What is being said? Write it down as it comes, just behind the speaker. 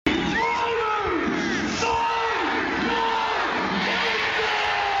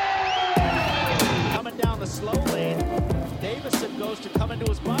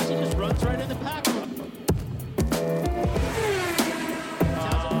into his box, he just runs right in the pack.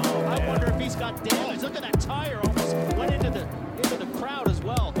 I wonder if he's got damage. Look at that tire, almost went into the crowd as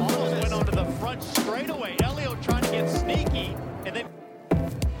well. Almost went onto the front straightaway. Elio trying to get sneaky, and then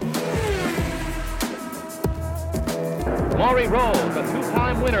Maury Rolls, a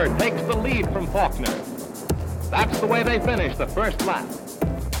two-time winner, takes the lead from Faulkner. That's the way they finish the first lap.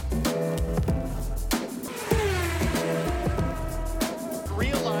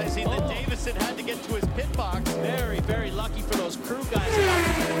 Realizing that Davison had to get to his pit box. Very, very lucky for those crew guys.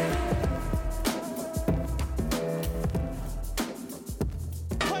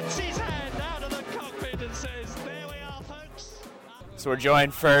 Puts his hand out of the cockpit and says, "There we are, folks." So we're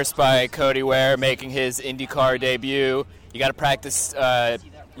joined first by Cody Ware making his IndyCar debut. You got to practice.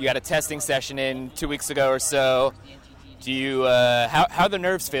 You got a testing session in 2 weeks ago or so. Do you? How are the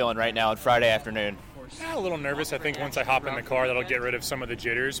nerves feeling right now on Friday afternoon? Yeah, a little nervous. I think once I hop in the car, that'll get rid of some of the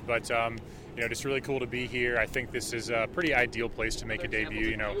jitters. But just really cool to be here. I think this is a pretty ideal place to make a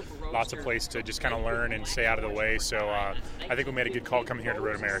debut. Lots of place to just kind of learn and stay out of the way. So I think we made a good call coming here to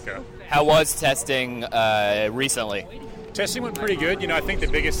Road America. How was testing recently? Testing went pretty good. I think the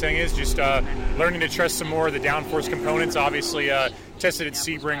biggest thing is just learning to trust some more of the downforce components. Obviously, tested at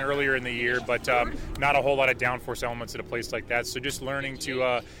Sebring earlier in the year, but not a whole lot of downforce elements at a place like that. So just learning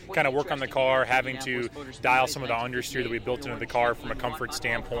to kind of work on the car, having to dial some of the understeer that we built into the car from a comfort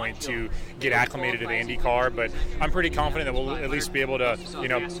standpoint to get acclimated to the Indy car. But I'm pretty confident that we'll at least be able to,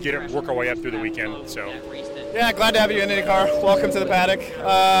 work our way up through the weekend. So. Yeah, glad to have you in IndyCar. Welcome to the paddock.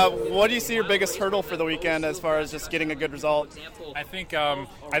 What do you see your biggest hurdle for the weekend as far as just getting a good result? I think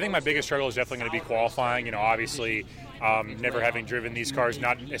my biggest struggle is definitely going to be qualifying. Obviously, never having driven these cars,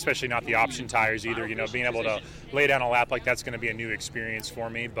 especially not the option tires either. Being able to lay down a lap like that's going to be a new experience for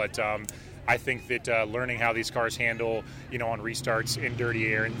me. But I think that learning how these cars handle, on restarts in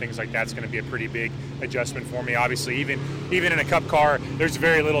dirty air and things like that's going to be a pretty big adjustment for me. Obviously, even in a Cup car, there's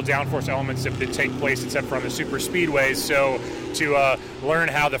very little downforce elements that take place except for on the super speedways. So to learn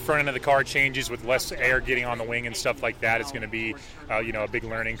how the front end of the car changes with less air getting on the wing and stuff like that is going to be, a big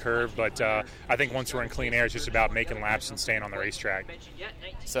learning curve. But I think once we're in clean air, it's just about making laps and staying on the racetrack.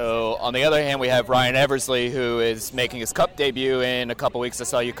 So on the other hand, we have Ryan Eversley, who is making his Cup debut in a couple weeks. I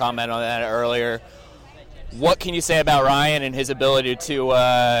saw you comment on that earlier. What can you say about Ryan and his ability to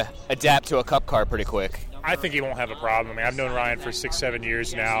adapt to a Cup car pretty quick? I think he won't have a problem. I've known Ryan for 6-7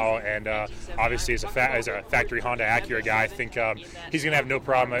 years now, and obviously as a factory Honda Acura guy, I think he's going to have no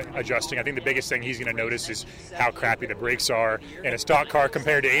problem adjusting. I think the biggest thing he's going to notice is how crappy the brakes are in a stock car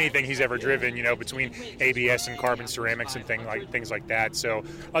compared to anything he's ever driven, between ABS and carbon ceramics and things like that. So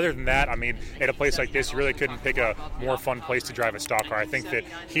other than that, at a place like this, you really couldn't pick a more fun place to drive a stock car. I think that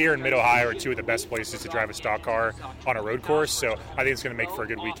here in Mid-Ohio are two of the best places to drive a stock car on a road course, so I think it's going to make for a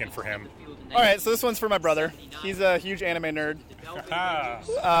good weekend for him. All right, so this one's for my brother. He's a huge anime nerd.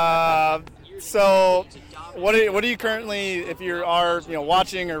 So what do you currently, if you are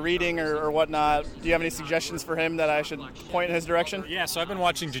watching or reading or whatnot, do you have any suggestions for him that I should point in his direction? Yeah, so I've been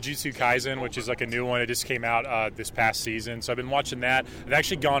watching Jujutsu Kaisen, which is like a new one. It just came out this past season. So I've been watching that. I've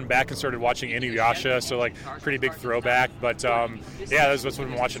actually gone back and started watching Inuyasha, so pretty big throwback. But that's what I've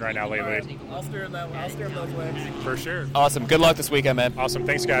been watching right now lately. I'll steer him those ways. For sure. Awesome. Good luck this weekend, man. Awesome.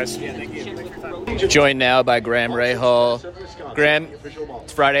 Thanks, guys. Yeah, thank you. Joined now by Graham Rahal. Graham,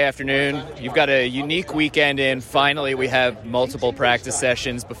 it's Friday afternoon. You've got a unique weekend in. Finally, we have multiple practice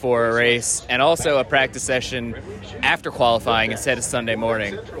sessions before a race and also a practice session after qualifying instead of Sunday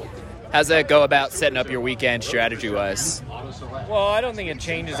morning. How's that go about setting up your weekend strategy-wise? Well, I don't think it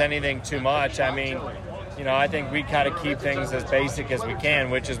changes anything too much. I think we kind of keep things as basic as we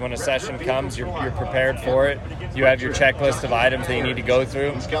can, which is when a session comes, you're prepared for it. You have your checklist of items that you need to go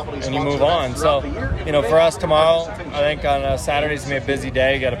through, and you move on. So, for us tomorrow, I think on Saturday's going to be a busy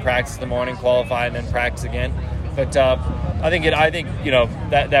day. You got to practice in the morning, qualify, and then practice again. But I think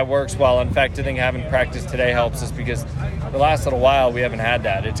that works well. In fact, I think having practice today helps us because the last little while we haven't had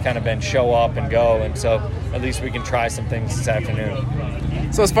that. It's kind of been show up and go, and so at least we can try some things this afternoon.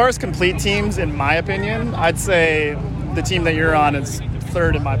 So as far as complete teams, in my opinion, I'd say the team that you're on is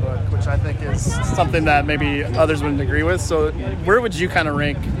third in my book, which I think is something that maybe others wouldn't agree with. So where would you kind of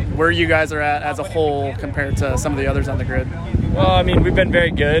rank where you guys are at as a whole compared to some of the others on the grid? Well, we've been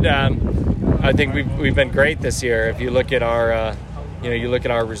very good. I think we've been great this year. If you look at our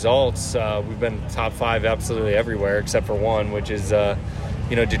results, we've been top 5 absolutely everywhere except for one, which is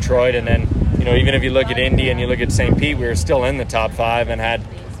Detroit, and then even if you look at Indy and you look at St. Pete, we were still in the top 5 and had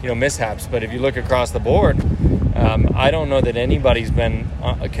mishaps. But if you look across the board, I don't know that anybody's been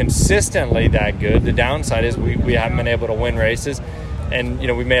consistently that good. The downside is we haven't been able to win races. and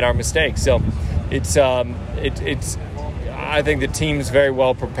we made our mistakes. So it's I think the team's very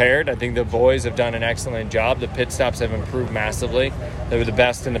well prepared. I think the boys have done an excellent job. The pit stops have improved massively. They were the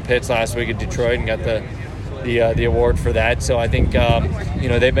best in the pits last week at Detroit and got the award for that. So I think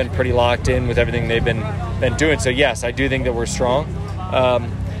they've been pretty locked in with everything they've been doing. So yes, I do think that we're strong.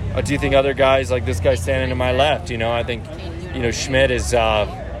 I do think other guys like this guy standing to my left. I think Schmidt is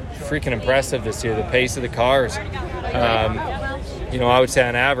freaking impressive this year. The pace of the cars. I would say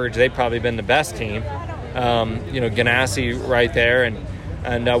on average they've probably been the best team. Ganassi right there,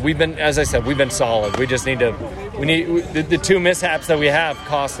 and we've been, as I said, we've been solid. We just need the two mishaps that we have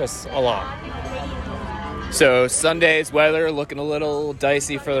cost us a lot. So Sunday's weather looking a little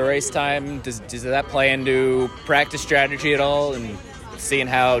dicey for the race time. Does that play into practice strategy at all, and seeing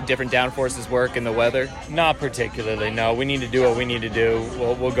how different downforces work in the weather? Not particularly. No, we need to do what we need to do.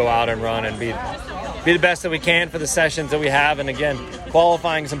 We'll go out and run and be the best that we can for the sessions that we have. And again,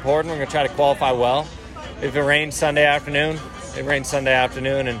 qualifying is important. We're going to try to qualify well. If it rains Sunday afternoon,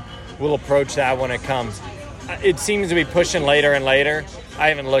 and we'll approach that when it comes. It seems to be pushing later and later. I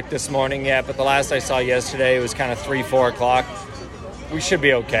haven't looked this morning yet, but the last I saw yesterday, it was kind of 3-4 o'clock. We should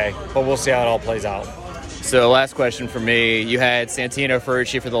be okay, but we'll see how it all plays out. So last question for me. You had Santino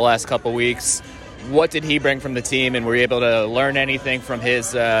Ferrucci for the last couple weeks. What did he bring from the team, and were you able to learn anything from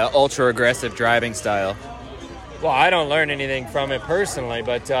his ultra-aggressive driving style? Well, I don't learn anything from it personally,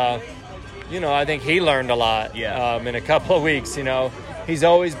 but I think he learned a lot in a couple of weeks. He's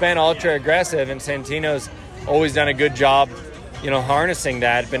always been ultra aggressive, and Santino's always done a good job, harnessing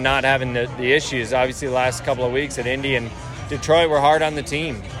that, but not having the issues. Obviously, the last couple of weeks at Indy and Detroit were hard on the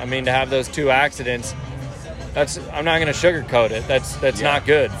team. I mean, to have those two accidents, I'm not going to sugarcoat it. That's not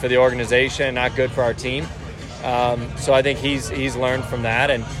good for the organization, not good for our team. So I think he's learned from that,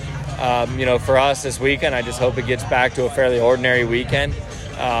 and for us this weekend, I just hope it gets back to a fairly ordinary weekend.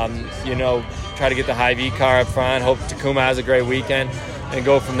 Try to get the Hy-Vee car up front. Hope Takuma has a great weekend and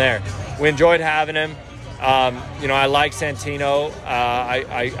go from there. We enjoyed having him. I like Santino.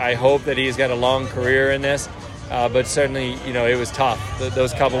 I hope that he's got a long career in this, but certainly, it was tough.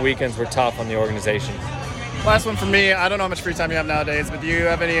 Those couple weekends were tough on the organization. Last one for me. I don't know how much free time you have nowadays, but do you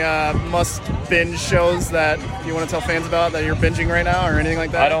have any must-binge shows that you want to tell fans about that you're binging right now or anything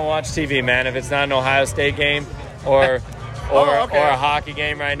like that? I don't watch TV, man. If it's not an Ohio State game or a hockey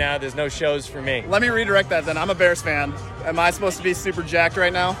game right now, there's no shows for me. Let me redirect that then. I'm a Bears fan. Am I supposed to be super jacked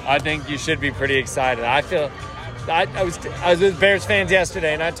right now? I think you should be pretty excited. I was with Bears fans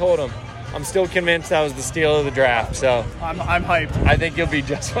yesterday, and I told them I'm still convinced I was the steal of the draft. So I'm hyped. I think you'll be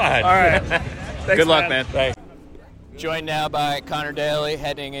just fine. All right. Thanks, Good luck, man. Thanks. Joined now by Connor Daly,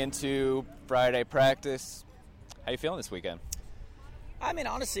 heading into Friday practice. How you feeling this weekend? I mean,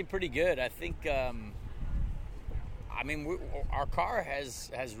 honestly, pretty good. I think, our car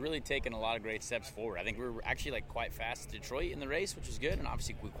has really taken a lot of great steps forward. I think we were actually quite fast at Detroit in the race, which was good, and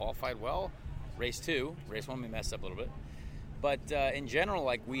obviously we qualified well. Race 1 we messed up a little bit. But in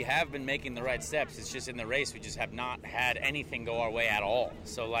general, we have been making the right steps. It's just in the race we just have not had anything go our way at all.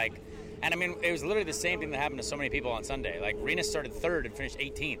 So it was literally the same thing that happened to so many people on Sunday. Renus started 3rd and finished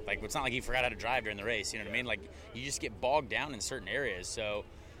 18th. It's not like he forgot how to drive during the race. You know what I mean? You just get bogged down in certain areas. So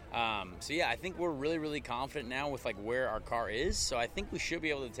I think we're really, really confident now with where our car is. So I think we should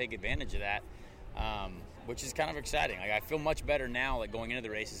be able to take advantage of that, which is kind of exciting. I feel much better now, going into the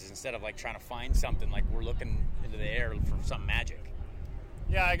races instead of trying to find something we're looking into the air for something magic.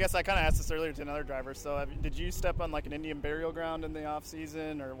 Yeah, I guess I kind of asked this earlier to another driver. So did you step on an Indian burial ground in the off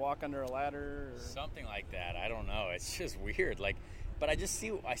season, or walk under a ladder, or something like that? I don't know. It's just weird. But I just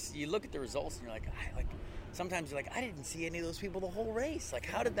you look at the results and you're sometimes you're I didn't see any of those people the whole race.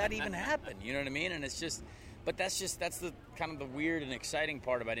 How did that even happen? You know what I mean? And it's just, but that's the kind of the weird and exciting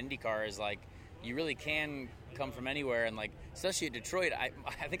part about IndyCar is you really can come from anywhere, and especially at Detroit. I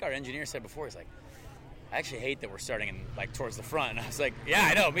think our engineer said before, he's I actually hate that we're starting in towards the front. And I was yeah,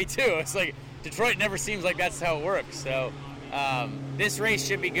 I know, me too. It's Detroit never seems like that's how it works. So this race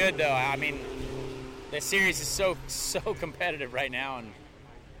should be good, though. I mean, the series is so competitive right now, and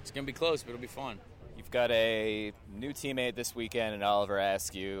it's going to be close, but it'll be fun. You've got a new teammate this weekend, and Oliver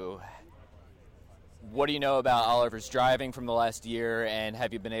Askew. What do you know about Oliver's driving from the last year, and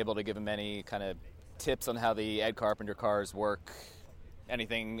have you been able to give him any kind of tips on how the Ed Carpenter cars work?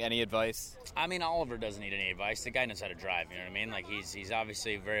 Any advice? I mean, Oliver doesn't need any advice. The guy knows how to drive, you know what I mean? He's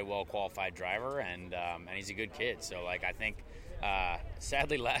obviously a very well-qualified driver, and he's a good kid. So, I think,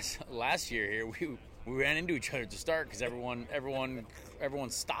 sadly, last year here, we ran into each other at the start because everyone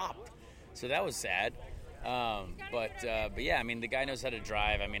stopped. So that was sad. But yeah, I mean, the guy knows how to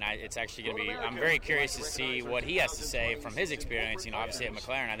drive. I mean, it's actually going to be. I'm very curious to see what he has to say from his experience. You know, obviously at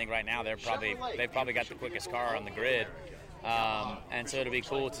McLaren, I think right now they've probably got the quickest car on the grid. And so it'll be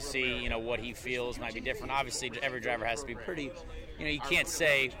cool to see, you know, what he feels might be different. Obviously, every driver has to be pretty, you know, you can't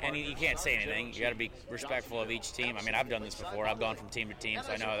say anything. You got to be respectful of each team. I mean, I've done this before. I've gone from team to team,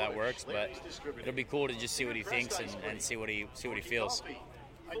 so I know how that works. But it'll be cool to just see what he thinks and see what he feels.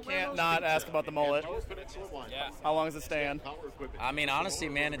 I can't not ask about the mullet. Yeah. How long does it stay on? I mean, honestly,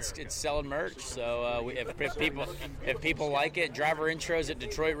 man, it's selling merch. So if people like it, driver intros at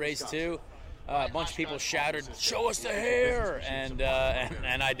Detroit Race 2. A bunch of people shouted, "Show us the hair!" and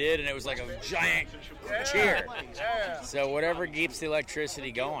I did, and it was like a giant cheer. So whatever keeps the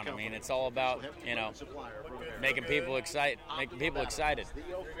electricity going. I mean, it's all about, you know, making people excited,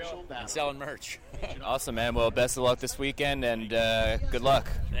 and selling merch. Awesome, man. Well, best of luck this weekend, and good luck.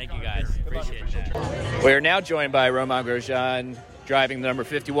 Thank you, guys. Appreciate that. We're now joined by Romain Grosjean, driving the number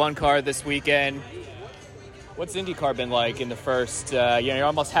 51 car this weekend. What's IndyCar been like in the first, you're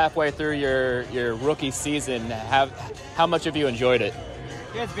almost halfway through your rookie season. How much have you enjoyed it?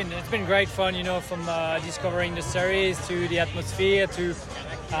 Yeah, it's been great fun, you know, from discovering the series to the atmosphere to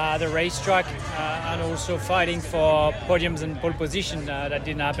the racetrack and also fighting for podiums and pole position. That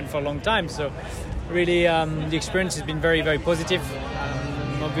didn't happen for a long time. So really the experience has been very, very positive.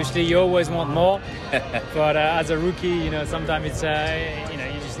 Obviously, you always want more, but as a rookie, you know, sometimes it's,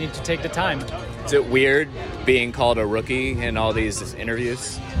 you just need to take the time. Is it weird being called a rookie in all these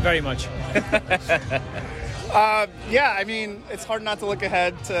interviews? Very much. Yeah, I mean, it's hard not to look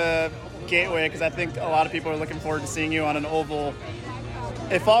ahead to Gateway because I think a lot of people are looking forward to seeing you on an oval.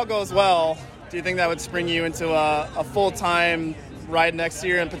 If all goes well, do you think that would spring you into a full-time ride next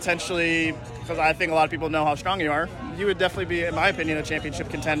year and potentially, because I think a lot of people know how strong you are, you would definitely be, in my opinion, a championship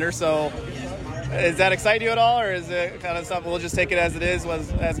contender. So does that excite you at all, or is it kind of something we'll just take it as it is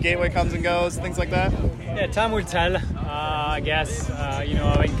as Gateway comes and goes, things like that? Yeah, time will tell. I guess you know,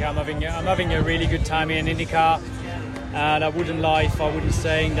 I think I'm having a really good time here in IndyCar, and I wouldn't lie if I wouldn't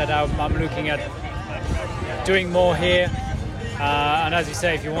saying that I'm looking at doing more here. And as you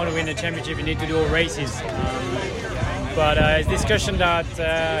say, if you want to win a championship, you need to do all races. But it's a discussion that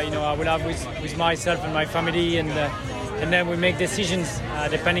you know, I will have with myself and my family, and then we make decisions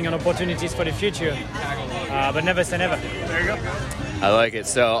depending on opportunities for the future. But never say never. There you go. I like it.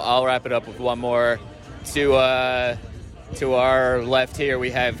 So I'll wrap it up with one more. To our left here,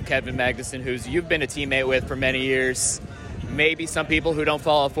 we have Kevin Magnussen, who you've been a teammate with for many years. Maybe some people who don't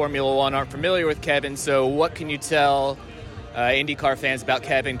follow Formula One aren't familiar with Kevin. So what can you tell IndyCar fans about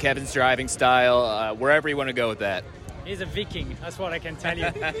Kevin's driving style, wherever you want to go with that? He's a Viking, that's what I can tell you.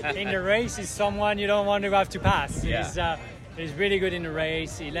 In the race, he's someone you don't want to have to pass. Yeah. He's really good in the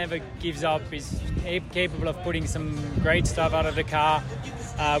race. He never gives up. He's capable of putting some great stuff out of the car.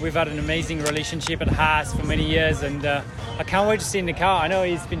 We've had an amazing relationship at Haas for many years, and I can't wait to see in the car. I know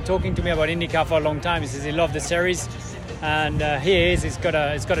he's been talking to me about IndyCar for a long time. He says he loved the series, and here he is. He's got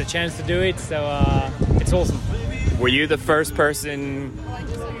a chance to do it, so it's awesome. Were you the first person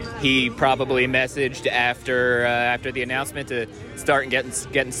he probably messaged after the announcement to start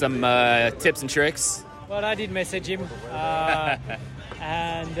getting some tips and tricks? Well, I did message him,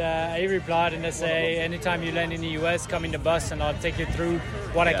 and he replied, and I say, anytime you land in the US, come in the bus and I'll take you through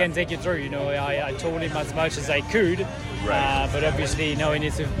what I can take you through. You know, I told him as much as I could, right. But obviously, you know, he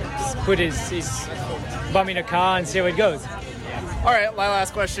needs to put his bum in a car and see how it goes. All right, my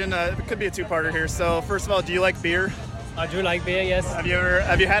last question. It could be a two-parter here. So first of all, do you like beer? I do like beer, yes. Have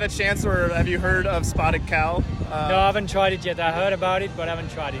you had a chance, or have you heard of Spotted Cow? No, I haven't tried it yet. I heard about it, but I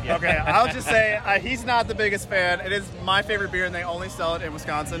haven't tried it yet. Okay, I'll just say he's not the biggest fan. It is my favorite beer, and they only sell it in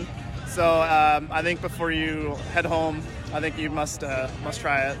Wisconsin. So I think before you head home, I think you must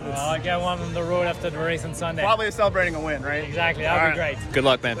try it. I'll get one on the road after the race on Sunday. Probably celebrating a win, right? Exactly, that would be great. Good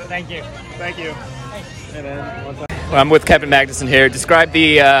luck, man. Thank you. Thank you. Hey, man. Well, I'm with Kevin Magnussen here. Describe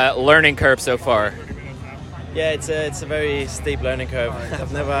the learning curve so far. Yeah, it's a very steep learning curve.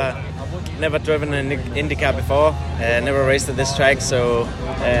 I've never driven an IndyCar before, never raced at this track, so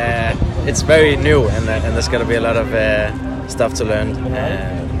it's very new, and there's going to be a lot of stuff to learn.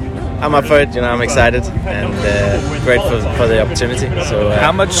 I'm up for it, you know, I'm excited and grateful for the opportunity. So,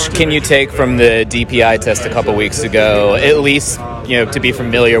 how much can you take from the DPI test a couple weeks ago, at least, you know, to be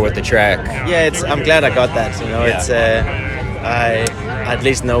familiar with the track? Yeah, I'm glad I got that. You know, yeah. It's I at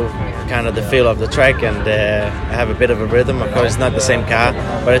least know kind of the feel of the track, and I have a bit of a rhythm. Of course, it's not the same car,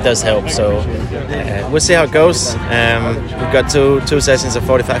 but it does help. So we'll see how it goes. We've got two sessions of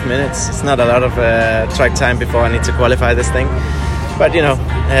 45 minutes. It's not a lot of track time before I need to qualify this thing. But, you know,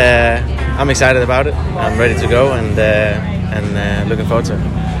 I'm excited about it. I'm ready to go and looking forward to it.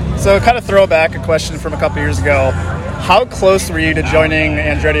 So kind of throw back a question from a couple years ago. How close were you to joining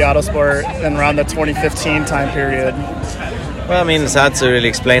Andretti Autosport in around the 2015 time period? Well, I mean, it's hard to really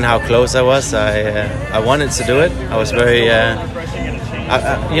explain how close I was. I wanted to do it. I was very, I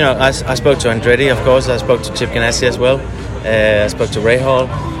spoke to Andretti, of course. I spoke to Chip Ganassi as well. I spoke to Rahal,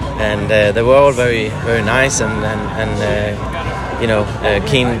 and they were all very, very nice and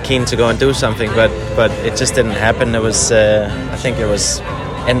keen to go and do something. But it just didn't happen. It was, I think it was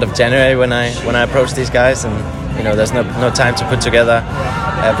end of January when I approached these guys, and there's no time to put together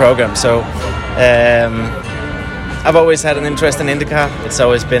a program. So. I've always had an interest in IndyCar. It's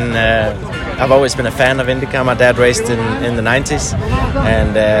always been. I've always been a fan of IndyCar. My dad raced in the 90s,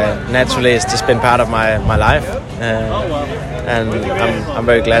 and naturally, it's just been part of my life. And I'm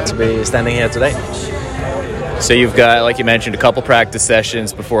very glad to be standing here today. So you've got, like you mentioned, a couple practice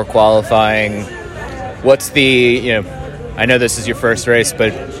sessions before qualifying. What's the? I know this is your first race,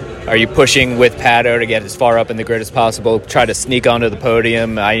 but are you pushing with Pato to get as far up in the grid as possible? Try to sneak onto the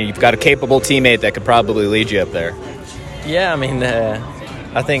podium. You've got a capable teammate that could probably lead you up there. Yeah, I mean,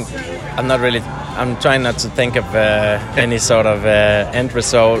 I think I'm trying not to think of any sort of end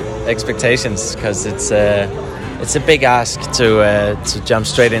result expectations, because it's a big ask to jump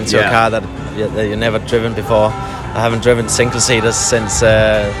straight into a car that you've never driven before. I haven't driven single seaters since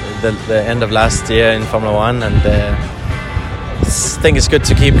the end of last year in Formula One, and I think it's good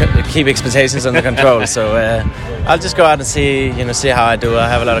to keep expectations under control. So I'll just go out and see how I do. I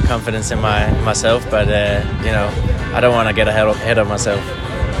have a lot of confidence in myself, but I don't want to get ahead of myself.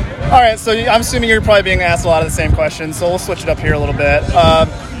 All right, so I'm assuming you're probably being asked a lot of the same questions, so we'll switch it up here a little bit.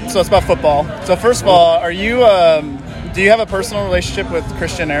 So it's about football. So first of all, do you have a personal relationship with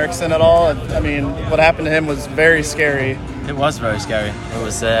Christian Eriksen at all? I mean, what happened to him was very scary. It was very scary. It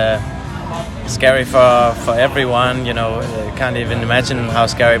was scary for everyone. Can't even imagine how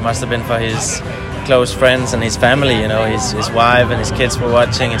scary it must have been for his close friends and his family. His wife and his kids were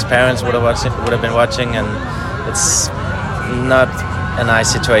watching. His parents would have been watching, and it's not a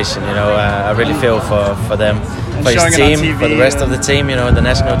nice situation. I really feel for them, for his team, for the rest of the team. The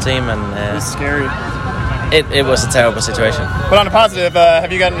national team, and it was scary. It was a terrible situation. But on a positive,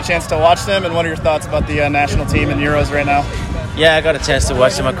 have you gotten a chance to watch them? And what are your thoughts about the national team in Euros right now? Yeah, I got a chance to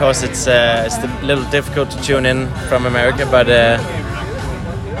watch them. Of course, it's a little difficult to tune in from America, but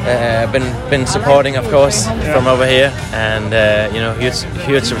been supporting, of course, from over here, and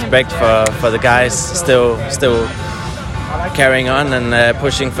huge respect for the guys still carrying on and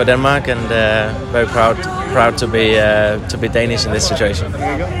pushing for Denmark, and very proud to be Danish in this situation.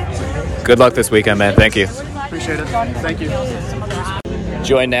 Good luck this weekend, man. Thank you. Appreciate it. Thank you.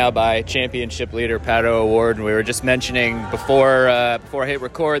 Joined now by championship leader Pato O'Ward, and we were just mentioning before I hit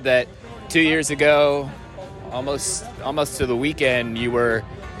record that 2 years ago, almost to the weekend, you were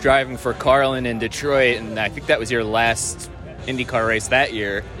driving for Carlin in Detroit, and I think that was your last IndyCar race that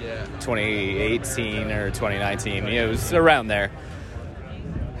year, 2018 or 2019. It was around there.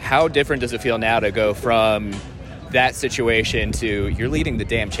 How different does it feel now to go from that situation to you're leading the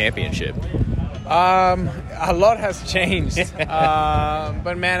damn championship? A lot has changed,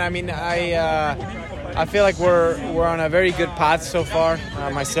 but man, I mean, I feel like we're on a very good path so far.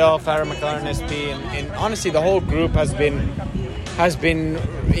 Myself, Aaron McLaren, SP, and honestly, the whole group has been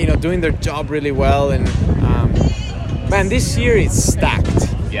doing their job really well. And man, this year it's stacked.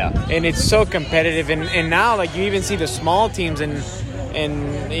 Yeah, and it's so competitive. And now, like, you even see the small teams and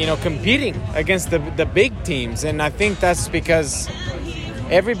competing against the big teams. And I think that's because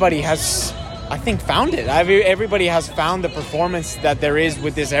everybody has, I think, found it. Everybody has found the performance that there is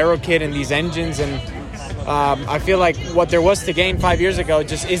with this aero kit and these engines, and I feel like what there was to gain 5 years ago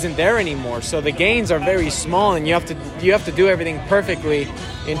just isn't there anymore. So the gains are very small, and you have to do everything perfectly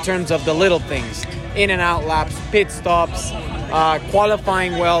in terms of the little things: in and out laps, pit stops,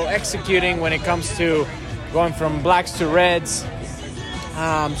 qualifying well, executing when it comes to going from blacks to reds.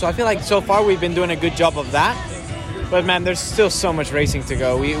 So I feel like so far we've been doing a good job of that. But man, there's still so much racing to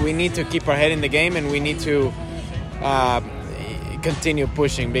go. We need to keep our head in the game, and we need to continue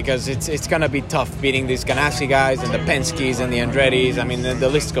pushing, because it's going to be tough beating these Ganassi guys and the Penske's and the Andretti's. I mean, the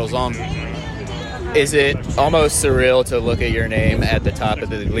list goes on. Is it almost surreal to look at your name at the top of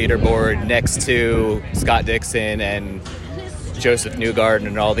the leaderboard next to Scott Dixon and Joseph Newgarden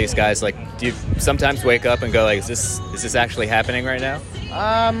and all these guys? Like, do you sometimes wake up and go, like, is this actually happening right now?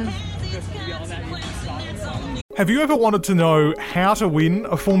 Have you ever wanted to know how to win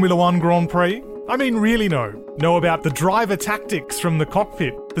a Formula One Grand Prix? I mean, really know about the driver tactics from the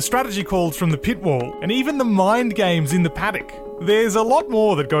cockpit, the strategy calls from the pit wall, and even the mind games in the paddock. There's a lot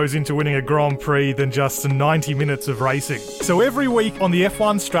more that goes into winning a Grand Prix than just 90 minutes of racing. So every week on the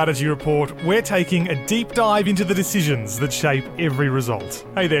F1 Strategy Report, we're taking a deep dive into the decisions that shape every result.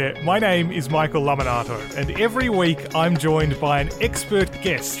 Hey there, my name is Michael Laminato, and every week I'm joined by an expert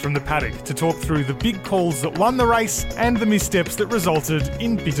guest from the paddock to talk through the big calls that won the race and the missteps that resulted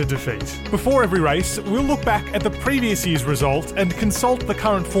in bitter defeat. Before every race, we'll look back at the previous year's result and consult the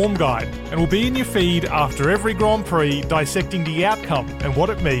current form guide, and we'll be in your feed after every Grand Prix dissecting the outcome and what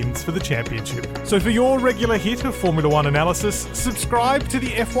it means for the championship. So for your regular hit of Formula One analysis, subscribe to the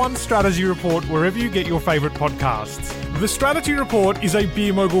F1 Strategy Report wherever you get your favourite podcasts. The Strategy Report is a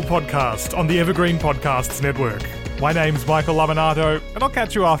Beer Mogul podcast on the Evergreen Podcasts Network. My name's Michael Laminato, and I'll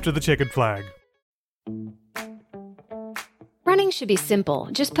catch you after the checkered flag. Running should be simple.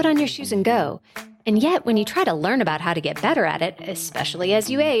 Just put on your shoes and go. And yet, when you try to learn about how to get better at it, especially as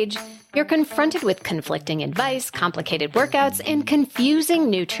you age, you're confronted with conflicting advice, complicated workouts, and confusing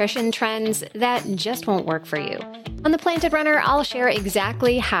nutrition trends that just won't work for you. On The Planted Runner, I'll share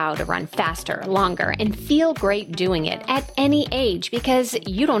exactly how to run faster, longer, and feel great doing it at any age because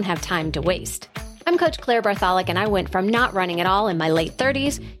you don't have time to waste. I'm Coach Claire Bartholic, and I went from not running at all in my late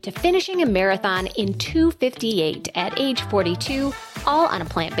 30s to finishing a marathon in 2:58 at age 42, all on a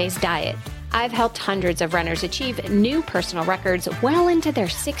plant-based diet. I've helped hundreds of runners achieve new personal records well into their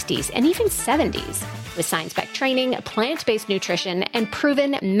 60s and even 70s with science-backed training, plant-based nutrition, and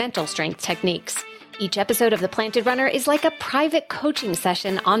proven mental strength techniques. Each episode of The Planted Runner is like a private coaching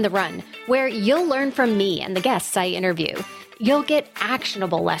session on the run where you'll learn from me and the guests I interview. You'll get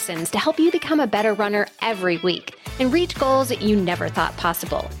actionable lessons to help you become a better runner every week and reach goals that you never thought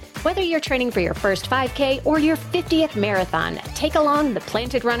possible. Whether you're training for your first 5K or your 50th marathon, take along the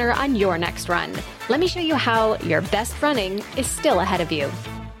Planted Runner on your next run. Let me show you how your best running is still ahead of you.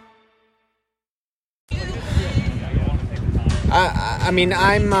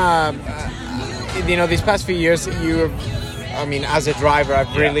 These past few years, as a driver,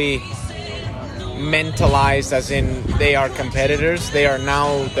 I've really mentalized as in they are competitors. They are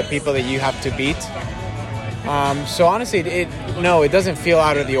now the people that you have to beat. So honestly, it doesn't feel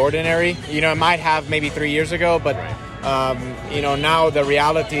out of the ordinary. It might have maybe 3 years ago, but now the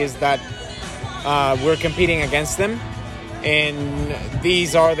reality is that we're competing against them, and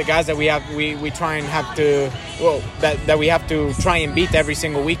these are the guys that we try and have to that we have to try and beat every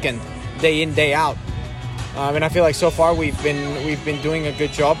single weekend, day in, day out. And I feel like so far we've been doing a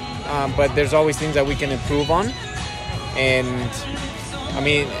good job, but there's always things that we can improve on, and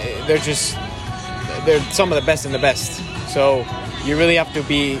they're some of the best in the best. So you really have to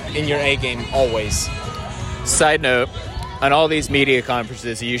be in your A game always. Side note, on all these media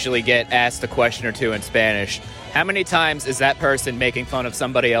conferences, you usually get asked a question or two in Spanish. How many times is that person making fun of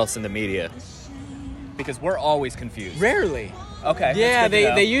somebody else in the media? Because we're always confused. Rarely. Okay. Yeah,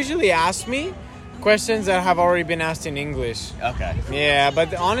 they usually ask me questions that have already been asked in English. Okay. Yeah,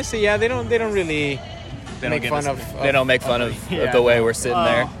 but honestly, they don't really make fun of the way we're sitting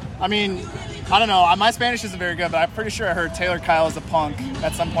there. I don't know. My Spanish isn't very good, but I'm pretty sure I heard Taylor Kyle is a punk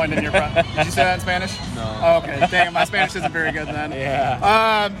at some point in your Did you say that in Spanish? No. Oh, okay. Dang, my Spanish isn't very good then.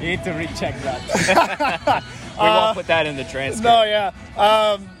 Yeah. You need to recheck that. We won't put that in the transcript. No, yeah.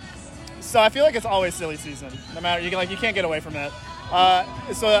 So I feel like it's always silly season. No matter, you can't get away from it.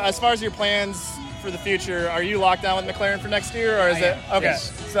 So as far as your plans for the future, are you locked down with McLaren for next year, or is it okay?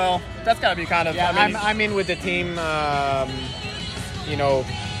 Yes. So that's got to be kind of. Yeah, I'm in with the team.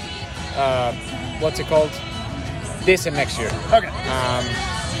 What's it called? This and next year. Okay.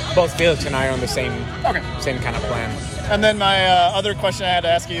 Both Felix and I are on the same kind of plan. And then my other question I had to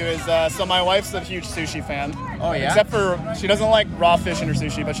ask you is, so my wife's a huge sushi fan. Oh, yeah? Except for, she doesn't like raw fish in her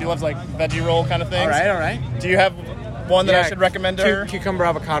sushi, but she loves like veggie roll kind of things. All right. Do you have one that I should recommend to her? Cucumber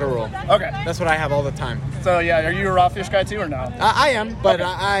avocado roll. Okay. That's what I have all the time. So yeah, are you a raw fish guy too or no? I am, but okay.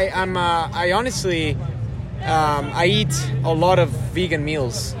 I honestly, I eat a lot of vegan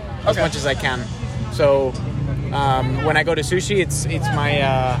meals as much as I can. So when I go to sushi,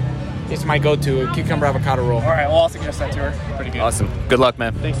 it's my go-to cucumber avocado roll. All right, well, I'll suggest that to her. Pretty good. Awesome. Good luck,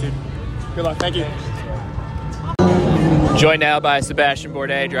 man. Thanks, dude. Good luck. Thank you. Joined now by Sebastian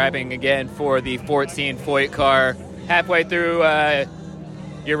Bourdais, driving again for the 14 Foyt car. Halfway through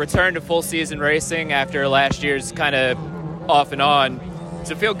your return to full season racing after last year's kind of off and on. Does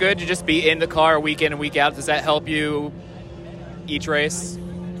it feel good to just be in the car week in and week out? Does that help you each race?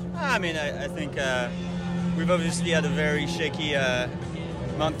 I mean, I think we've obviously had a very shaky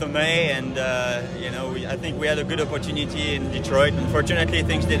month of May, and I think we had a good opportunity in Detroit. Unfortunately,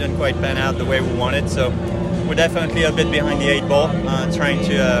 things didn't quite pan out the way we wanted, so we're definitely a bit behind the 8 ball, trying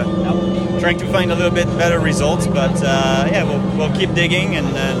to find a little bit better results. But we'll keep digging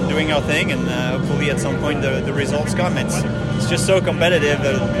and doing our thing, and hopefully at some point the results come. It's just so competitive.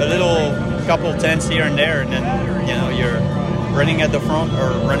 A little couple tenths here and there, and then you're running at the front or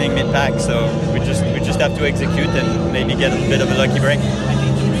running mid-pack. So we just have to execute and maybe get a bit of a lucky break.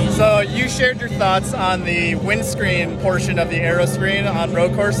 So you shared your thoughts on the windscreen portion of the aero screen on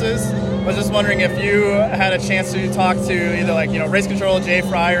road courses. I was just wondering if you had a chance to talk to either race control, Jay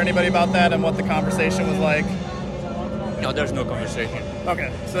Fry, or anybody about that, and what the conversation was like. No, there's no conversation.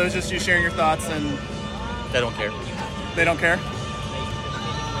 Okay, so it's just you sharing your thoughts, and they don't care. They don't care?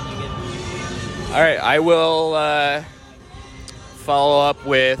 All right, I will follow up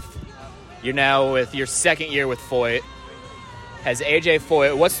with, you're now with your second year with Foyt. Has AJ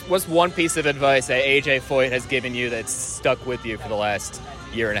Foyt, what's one piece of advice that AJ Foyt has given you that's stuck with you for the last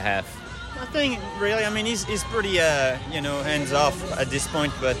year and a half? Nothing really. I mean, he's pretty hands off at this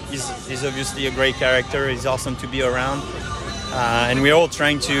point, but he's obviously a great character. He's awesome to be around, and we're all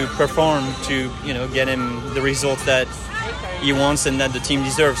trying to perform to get him the results that he wants and that the team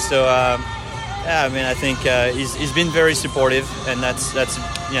deserves. So I think he's been very supportive, and that's it's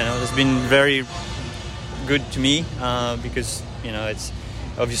been very good to me because it's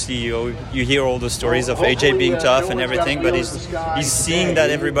obviously you hear all the stories of AJ being tough and everything, but he's seeing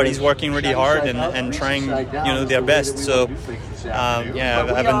that everybody's working really hard and trying their best. So I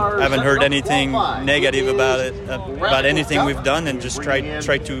haven't heard anything negative about anything we've done, and just try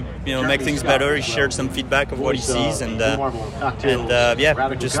to make things better. He shared some feedback of what he sees, and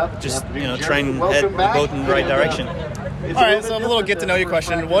just try and head the boat in the right direction. All right, so a little get-to-know-you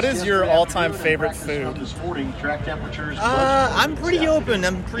question. What is your all-time favorite food? I'm pretty open.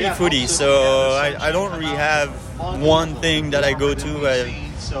 I'm pretty foodie, so I don't really have one thing that I go to.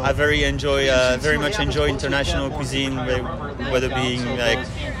 I very much enjoy international cuisine, whether being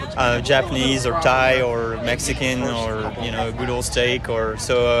Japanese or Thai or Mexican or a good old steak or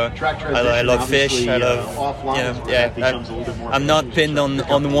so. I love fish. I love I'm not pinned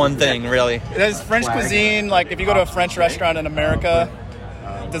on one thing really. Is French cuisine, like if you go to a French restaurant in America,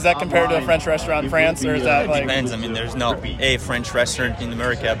 does that compare to a French restaurant in France, or is that It depends. I mean, there's not a French restaurant in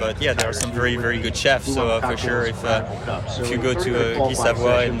America, but there are some very, very good chefs. So for sure, if you go to Guy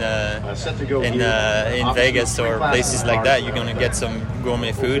Savoy in Vegas or places like that, you're gonna get some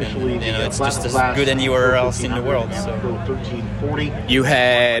gourmet food, and it's just as good anywhere else in the world. So you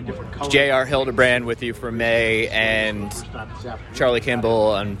had J.R. Hildebrand with you for May, and Charlie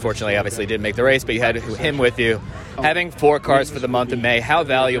Kimball, unfortunately, obviously didn't make the race, but you had him with you. Having 4 cars for the month of May, how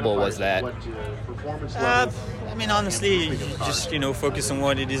valuable was that? I mean, honestly, just focus on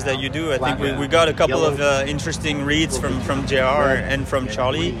what it is that you do. I think we got a couple of interesting reads from JR and from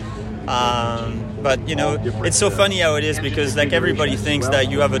Charlie. But it's so funny how it is, because everybody thinks that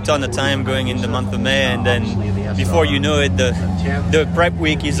you have a ton of time going in the month of May, and then before you know it, the prep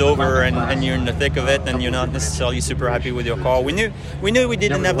week is over and you're in the thick of it, and you're not necessarily super happy with your car. We knew we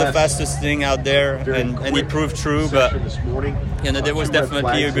didn't have the fastest thing out there, and it proved true, but there was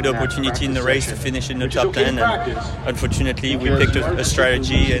definitely a good opportunity in the race to finish in the top 10, and unfortunately we picked a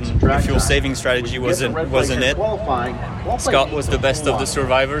strategy, and the fuel saving strategy wasn't it. Scott was the best of the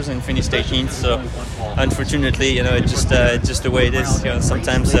survivors and finished 18th, so unfortunately, it's just the way it is.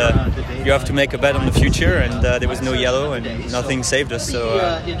 Sometimes you have to make a bet on the future, and there was no yellow, and nothing saved us. So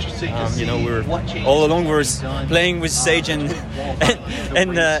we're all along we're playing with Sage and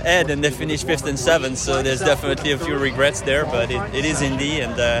Ed, and they finished 5th and 7th. So there's definitely a few regrets there, but it is Indy,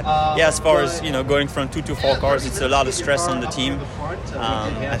 and as far as going from 2 to 4 cars, it's a lot of stress on the team.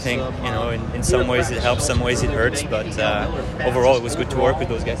 I think in some ways it helps, some ways it hurts, but overall it was good to work with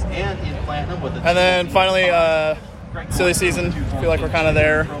those guys. And then finally, silly season. I feel like we're kind of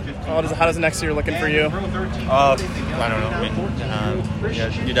there. How does next year looking for you? I don't know. I mean,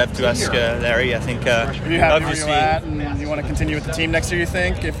 you'd have to ask Larry. I think you have obviously where you're at, and you want to continue with the team next year. You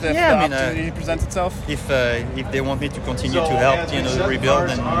think if the opportunity presents itself? If they want me to continue to help, the rebuild,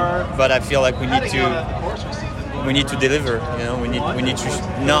 but I feel like we need to deliver. We need to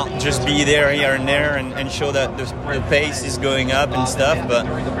not just be there here and there and show that the pace is going up and stuff. But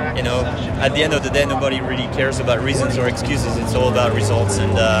at the end of the day, nobody really cares about reasons or excuses. It's all about results.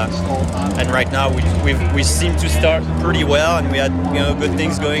 And right now we seem to start pretty well, and we had good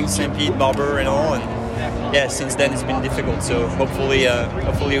things going, St. Pete, Barber, and all. And since then it's been difficult. So hopefully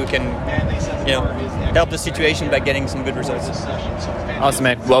we can help the situation by getting some good results. Awesome,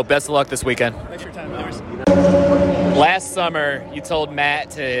 man. Well, best of luck this weekend. Thanks for your time, Lewis. Last summer, you told Matt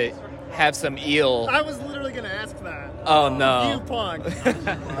to have some eel. I was literally going to ask that. Oh, no. You punk.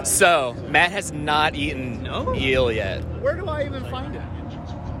 So, Matt has not eaten eel yet. Where do I even find it?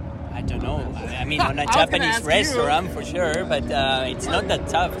 I don't know. I mean, on a Japanese restaurant for sure, but it's not that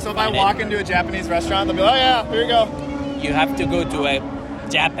tough. So if I walk into a Japanese restaurant, they'll be like, oh yeah, here you go. You have to go to a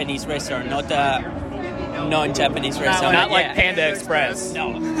Japanese restaurant, not a non-Japanese restaurant. Not like Panda Express.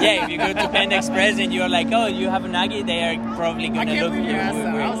 No. Yeah, if you go to Panda Express and you're like, oh, you have a nugget, they are probably going to look at you.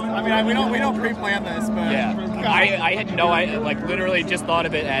 I mean, we don't pre-plan this, but yeah, I had no idea. Like literally, just thought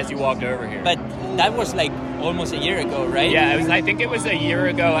of it as you walked over here. But that was like almost a year ago, right? Yeah, I think it was a year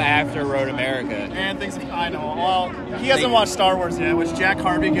ago after Road America. And things I know. Well, he hasn't watched Star Wars yet, which Jack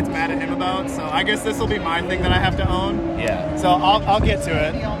Harvey gets mad at him about. So I guess this will be my thing that I have to own. Yeah. So I'll get to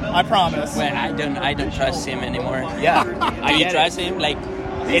it. I promise. Well, I don't trust him anymore. Yeah. Do you trust him? Like.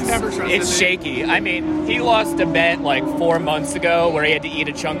 It's shaky. I mean, he lost a bet like 4 months ago where he had to eat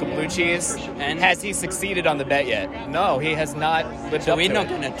a chunk of blue cheese. And has he succeeded on the bet yet? No, he has not lived up to it. So we're not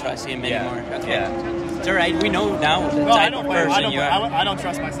going to trust him anymore. Okay. Yeah. It's all right. We know now the type of person you are. I don't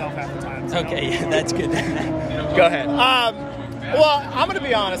trust myself half the time. So. Okay, that's good. Go ahead. Well, I'm going to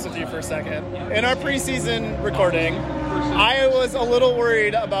be honest with you for a second. In our preseason recording, I was a little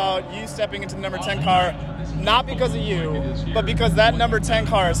worried about you stepping into the number 10 car. Not because of you, but because that number 10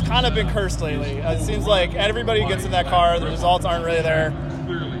 car has kind of been cursed lately. It seems like everybody who gets in that car, the results aren't really there.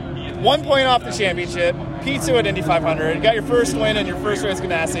 1 point off the championship, P2 at Indy 500, you got your first win in your first race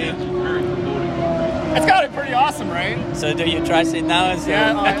Ganassi. It's got to be pretty awesome, right? So do you trust it now? So,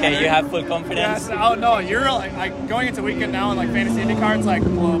 yeah. Okay, you have full confidence? Yes. Oh, no, you're like going into weekend now in like Fantasy Indy cards, like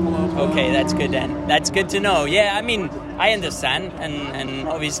blow. Okay, that's good then. That's good to know. Yeah, I mean, I understand. And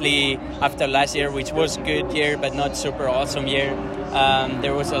obviously, after last year, which was a good year, but not super awesome year,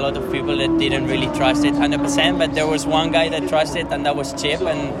 there was a lot of people that didn't really trust it 100%. But there was one guy that trusted, and that was Chip.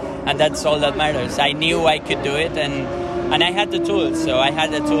 And that's all that matters. I knew I could do it, and I had the tools. So I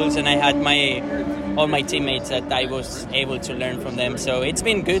had the tools, and I had all my teammates that I was able to learn from them. So it's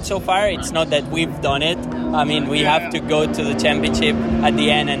been good so far. It's not that we've done it. I mean, we have to go to the championship at the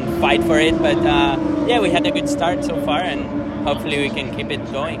end and fight for it. But we had a good start so far, and hopefully we can keep it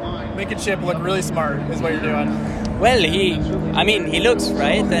going. Making Chip look really smart is what you're doing. Well, he looks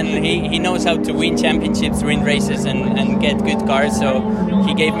right, and he knows how to win championships, win races, and get good cars. So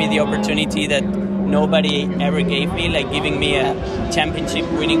he gave me the opportunity that nobody ever gave me, like giving me a championship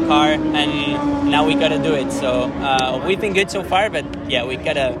winning car, and now we gotta do it. So we've been good so far, but yeah, we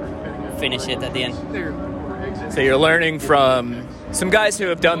gotta finish it at the end. So you're learning from some guys who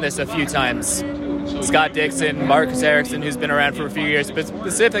have done this a few times. Scott Dixon, Marcus Ericsson, who's been around for a few years, but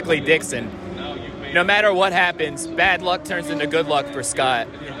specifically Dixon. No matter what happens, bad luck turns into good luck for Scott.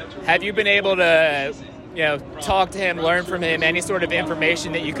 Have you been able to, talk to him, learn from him, any sort of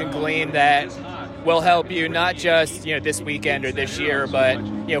information that you can glean that will help you not just this weekend or this year, but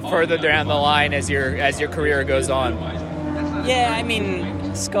further down the line as your career goes on? Yeah, I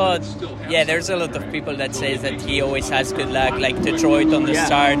mean, Scott. Yeah, there's a lot of people that say that he always has good luck, like Detroit on the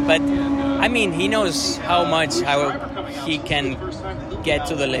start. But I mean, he knows how he can get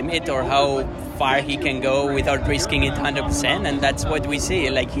to the limit or how far he can go without risking it 100%, and that's what we see.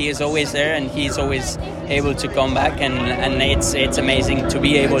 Like, he is always there, and he's always able to come back, and it's amazing to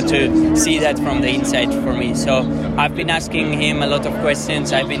be able to see that from the inside for me. So I've been asking him a lot of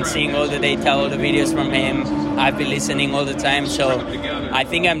questions. I've been seeing all the data, all the videos from him. I've been listening all the time. So I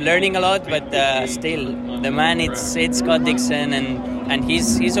think I'm learning a lot, but still, the man, it's Scott Dixon, and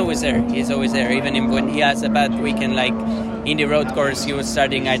he's always there. He's always there, even when he has a bad weekend, like Indy Road Course, he was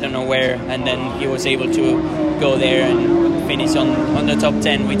starting I don't know where, and then he was able to go there and finish on the top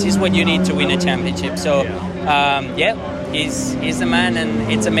 10, which is what you need to win a championship. So he's the man,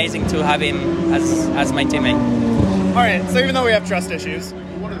 and it's amazing to have him as my teammate. All right, so even though we have trust issues,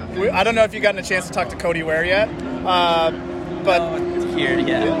 I don't know if you've gotten a chance to talk to Cody Ware yet, but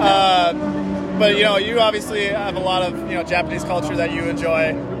but you obviously have a lot of Japanese culture that you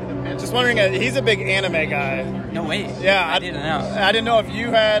enjoy. Just wondering, he's a big anime guy. No way. Yeah, I didn't know. I didn't know if you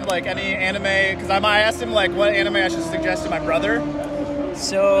had like any anime, because I asked him like what anime I should suggest to my brother.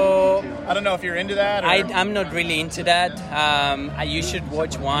 So I don't know if you're into that. I'm not really into that. You should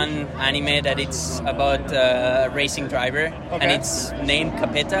watch one anime that it's about a racing driver, and it's named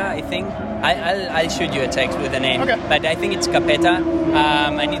Capeta, I think. I'll shoot you a text with the name, but I think it's Capeta,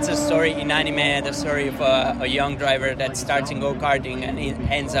 and it's a story in anime, the story of a young driver that starts in go-karting and it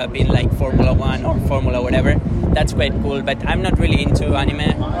ends up in like Formula 1 or Formula whatever. That's quite cool, but I'm not really into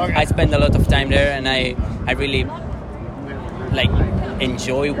anime. I spend a lot of time there, and I really like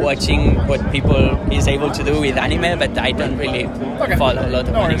enjoy watching what people is able to do with anime, but I don't really follow a lot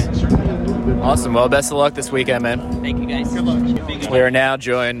of anime. Awesome. Well, best of luck this weekend, man. Thank you, guys. Good luck. We are now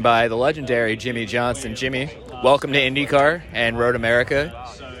joined by the legendary Jimmie Johnson. Jimmie, welcome to IndyCar and Road America.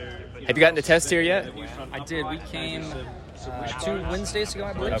 Have you gotten to test here yet? I did. We came 2 Wednesdays ago,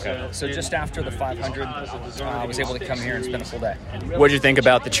 I believe. Okay. So just after the 500, I was able to come here and spend a full day. What did you think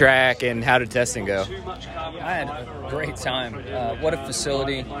about the track and how did testing go? I had a great time. What a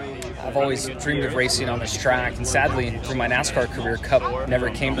facility. I've always dreamed of racing on this track, and sadly, through my NASCAR career, Cup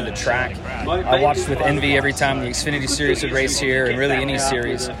never came to the track. I watched with envy every time the Xfinity Series would race here, and really any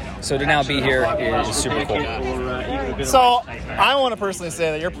series. So to now be here is super cool. So I want to personally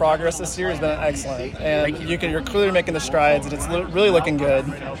say that your progress this year has been excellent, and you're clearly making the strides, and it's really looking good.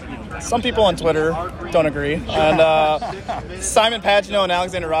 Some people on Twitter don't agree, and Simon Pagenaud and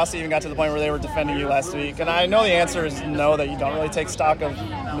Alexander Rossi even got to the point where they were defending you last week. And I know the answer is no, that you don't really take stock of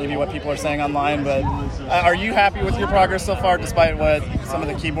maybe what people are saying online, but are you happy with your progress so far, despite what some of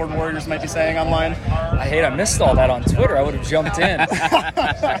the keyboard warriors might be saying online? I missed all that on Twitter. I would have jumped in.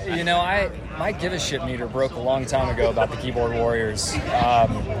 You know, my give a shit meter broke a long time ago about the keyboard warriors.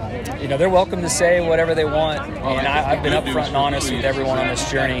 You know, they're welcome to say whatever they want, and I've been upfront and honest with everyone on this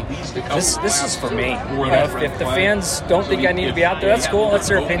journey. This is for me. You know, if the fans don't think I need to be out there, that's cool. That's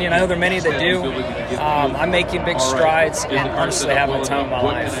their opinion. I know there are many that do. I'm making big strides and honestly having the time of my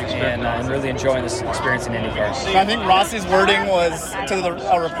life, and I'm really enjoying this experience in IndyCar. I think Rossi's wording was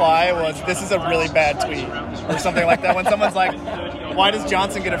a reply was, "This is a really bad tweet," or something like that. When someone's like, "Why does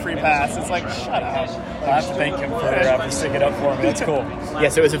Johnson get a free pass?" It's like, shut up. I have to thank him for sticking up for me. That's cool.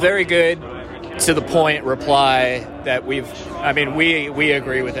 Yes, it was a very good, to the point reply that we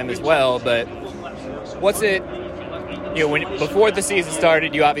agree with him as well. But what's it? You know, before the season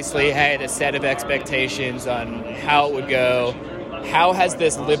started, you obviously had a set of expectations on how it would go. How has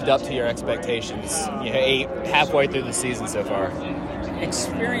this lived up to your expectations? You know, halfway through the season so far.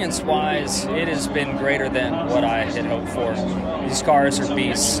 Experience-wise, it has been greater than what I had hoped for. These cars are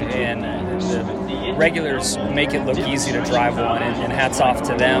beasts, and the regulars make it look easy to drive one, and hats off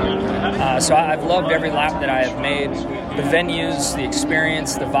to them. So I've loved every lap that I have made. The venues, the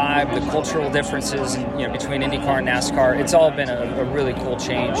experience, the vibe, the cultural differences, between IndyCar and NASCAR, it's all been a really cool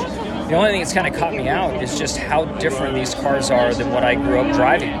change. The only thing that's kind of caught me out is just how different these cars are than what I grew up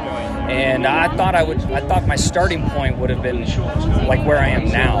driving. And I thought my starting point would have been like where I am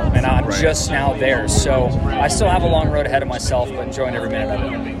now, and I'm just now there. So I still have a long road ahead of myself, but enjoying every minute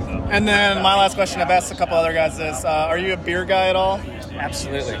of it. And then my last question, I've asked a couple other guys this, are you a beer guy at all?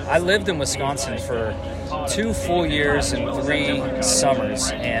 Absolutely. I lived in Wisconsin for 2 full years and 3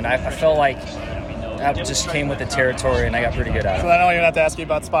 summers, and I felt like that just came with the territory, and I got pretty good at it. So I don't even have to ask you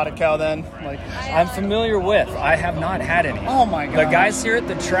about Spotted Cow then? I'm familiar with. I have not had any. Oh my God. The guys here at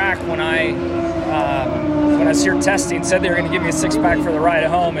the track, when I was here testing, said they were going to give me a 6-pack for the ride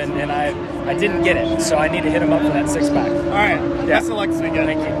home, and I didn't get it. So I need to hit them up for that 6-pack. All right. Yeah. Best of luck this weekend.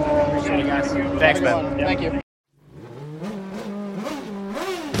 Thank you. Appreciate it, guys. Thanks, man. Yeah. Thank you.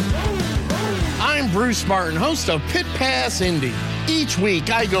 I'm Bruce Martin, host of Pit Pass Indy. Each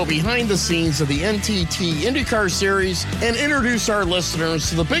week, I go behind the scenes of the NTT IndyCar Series and introduce our listeners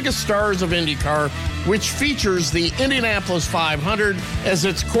to the biggest stars of IndyCar, which features the Indianapolis 500 as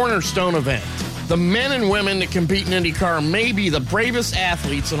its cornerstone event. The men and women that compete in IndyCar may be the bravest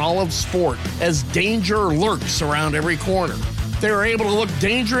athletes in all of sport, as danger lurks around every corner. They are able to look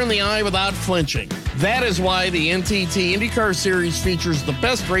danger in the eye without flinching. That is why the NTT IndyCar Series features the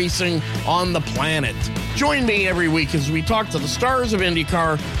best racing on the planet. Join me every week as we talk to the stars of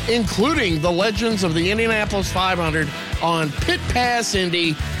IndyCar, including the legends of the Indianapolis 500 on Pit Pass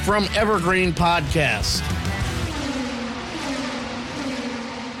Indy from Evergreen Podcast.